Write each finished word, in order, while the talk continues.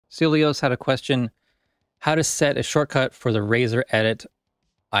Celios had a question, how to set a shortcut for the razor edit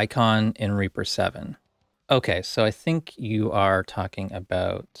icon in Reaper 7. Okay, so I think you are talking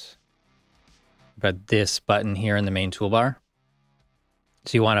about this button here in the main toolbar.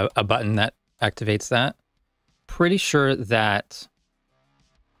 So you want a button that activates that. Pretty sure that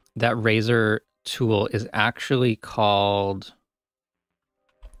that razor tool is actually called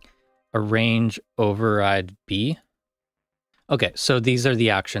Arrange Override B. Okay, so these are the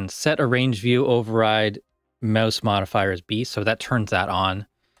actions. Set Arrange View Override Mouse Modifiers B, so that turns that on.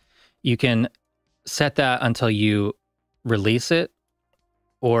 You can set that until you release it,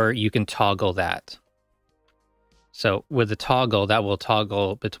 or you can toggle that. So with the toggle, that will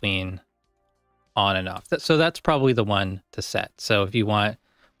toggle between on and off. So that's probably the one to set. So if you want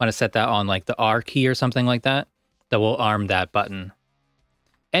to set that on like the R key or something like that, that will arm that button.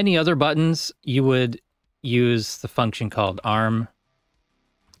 Any other buttons, you would use the function called arm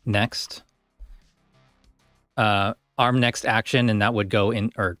next. Arm next action, and that would go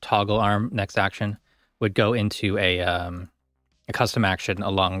in, or toggle arm next action would go into a custom action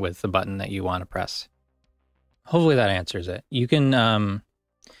along with the button that you want to press. Hopefully that answers it. You can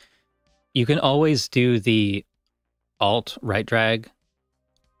always do the Alt right drag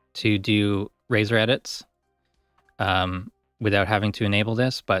to do razor edits without having to enable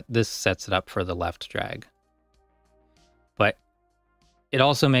this, but this sets it up for the left drag. But it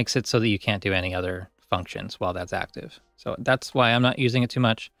also makes it so that you can't do any other functions while that's active. So that's why I'm not using it too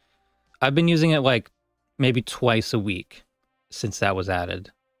much. I've been using it like maybe twice a week since that was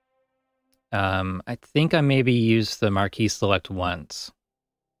added. I think I maybe used the marquee select once,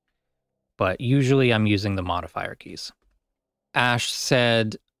 but usually I'm using the modifier keys. Ash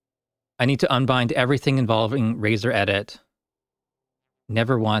said, I need to unbind everything involving razor edit.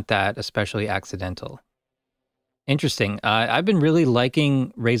 Never want that, especially accidental. Interesting. I've been really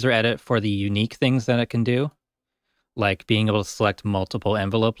liking razor edit for the unique things that it can do, like being able to select multiple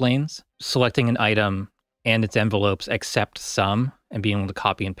envelope lanes, selecting an item and its envelopes except some, and being able to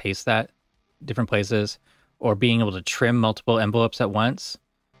copy and paste that different places, or being able to trim multiple envelopes at once.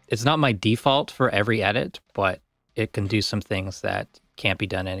 It's not my default for every edit, but it can do some things that can't be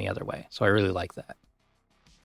done any other way. So I really like that.